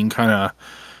ITS being kind of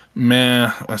meh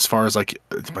as far as like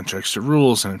a bunch of extra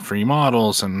rules and free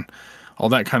models and all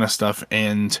that kind of stuff.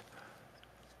 And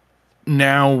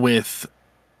now with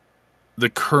the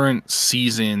current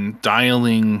season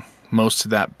dialing most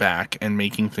of that back and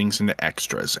making things into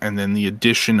extras, and then the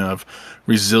addition of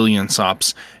resilience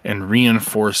ops and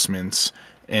reinforcements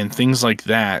and things like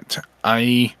that,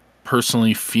 I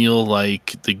personally feel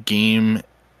like the game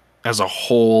as a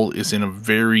whole is in a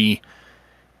very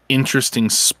interesting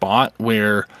spot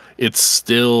where it's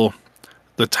still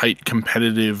the tight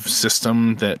competitive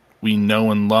system that we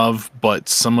know and love, but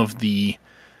some of the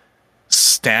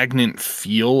stagnant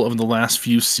feel of the last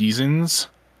few seasons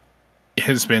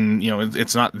has been,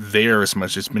 it's not there as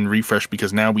much. It's been refreshed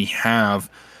because now we have,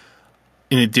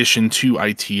 in addition to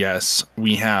ITS,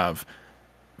 we have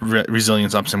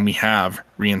resilience ups and we have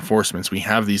reinforcements. We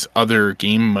have these other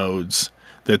game modes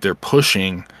that they're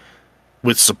pushing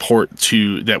with support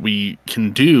to that we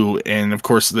can do, and of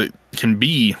course that can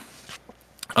be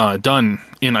done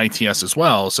in ITS as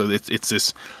well. So it's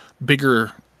this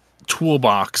bigger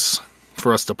toolbox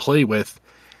for us to play with,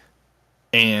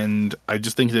 and I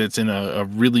just think that it's in a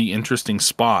really interesting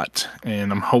spot,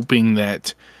 and I'm hoping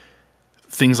that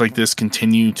things like this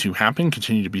continue to happen,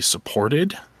 continue to be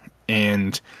supported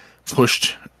and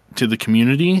pushed to the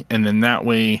community, and then that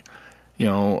way,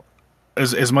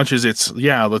 as much as it's,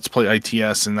 let's play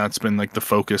ITS, and that's been like the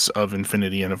focus of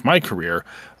Infinity and of my career,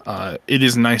 it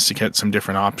is nice to get some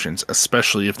different options,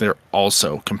 especially if they're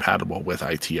also compatible with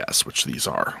ITS, which these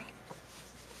are.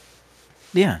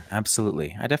 Yeah,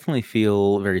 absolutely. I definitely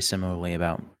feel very similarly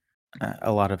about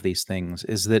a lot of these things,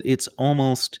 is that it's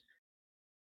almost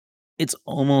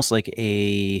like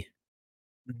a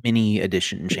mini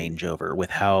edition changeover with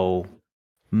how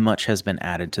much has been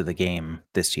added to the game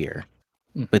this year.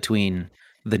 Between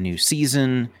the new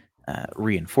season,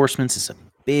 reinforcements is a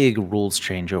big rules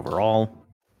change overall,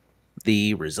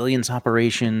 the resilience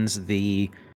operations, the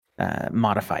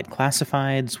modified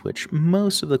classifieds, which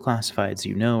most of the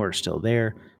classifieds are still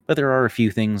there, but there are a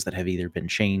few things that have either been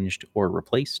changed or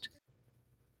replaced.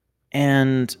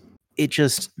 And it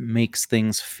just makes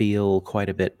things feel quite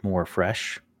a bit more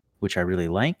fresh, which I really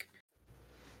like.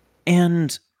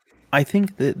 And I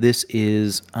think that this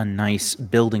is a nice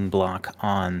building block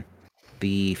on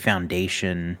the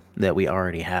foundation that we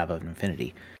already have of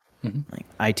Infinity. Like,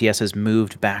 ITS has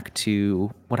moved back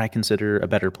to what I consider a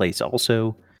better place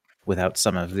also, without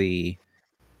some of the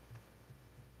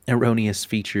erroneous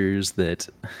features that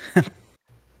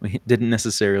we didn't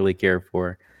necessarily care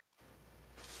for.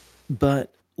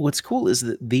 But what's cool is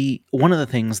that one of the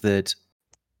things that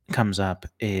comes up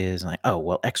is like, oh,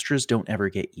 well, extras don't ever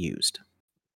get used.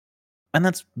 And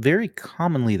that's very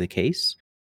commonly the case.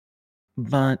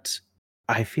 But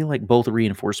I feel like both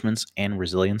reinforcements and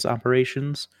resilience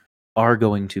operations are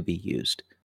going to be used.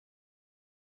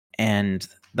 And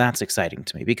that's exciting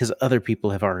to me because other people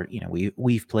have already,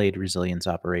 we've played resilience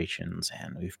operations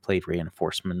and we've played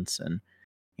reinforcements and,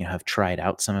 have tried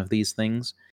out some of these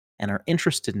things and are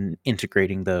interested in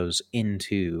integrating those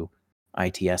into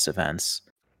ITS events.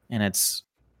 And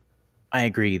I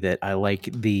agree that I like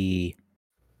the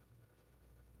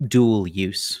dual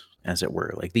use, as it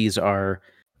were. Like, these are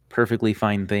perfectly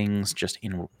fine things just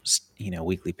in,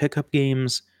 weekly pickup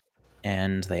games,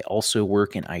 and they also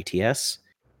work in ITS.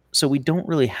 So we don't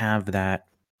really have that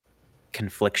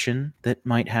confliction that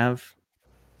might have,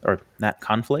 or that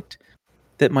conflict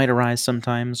that might arise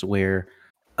sometimes where,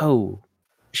 oh,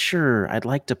 sure, I'd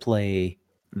like to play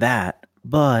that,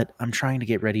 but I'm trying to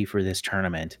get ready for this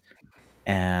tournament.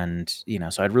 And,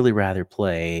 so I'd really rather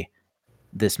play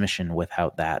this mission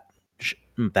without that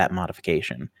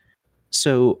modification.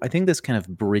 So I think this kind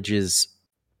of bridges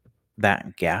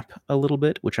that gap a little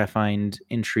bit, which I find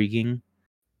intriguing.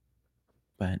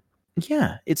 But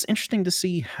yeah, it's interesting to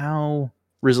see how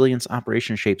resilience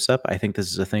operation shapes up. I think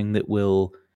this is a thing that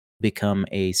will become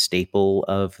a staple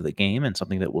of the game and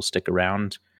something that will stick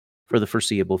around for the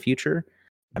foreseeable future.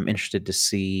 I'm interested to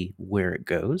see where it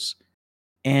goes.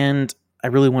 And I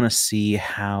really want to see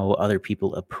how other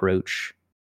people approach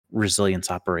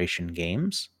resilience operation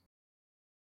games,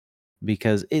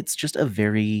 because it's just a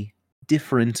very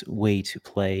different way to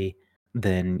play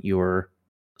than your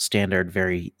standard,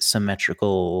 very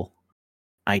symmetrical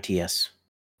ITS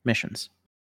missions,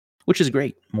 which is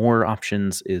great. More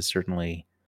options is certainly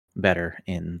better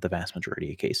in the vast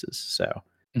majority of cases. So,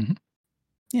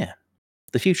 yeah,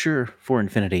 the future for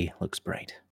Infinity looks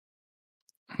bright.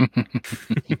 But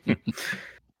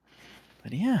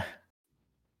yeah,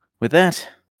 with that,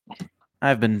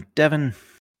 I've been Devin.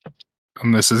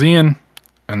 And this is Ian,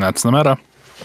 and that's the meta.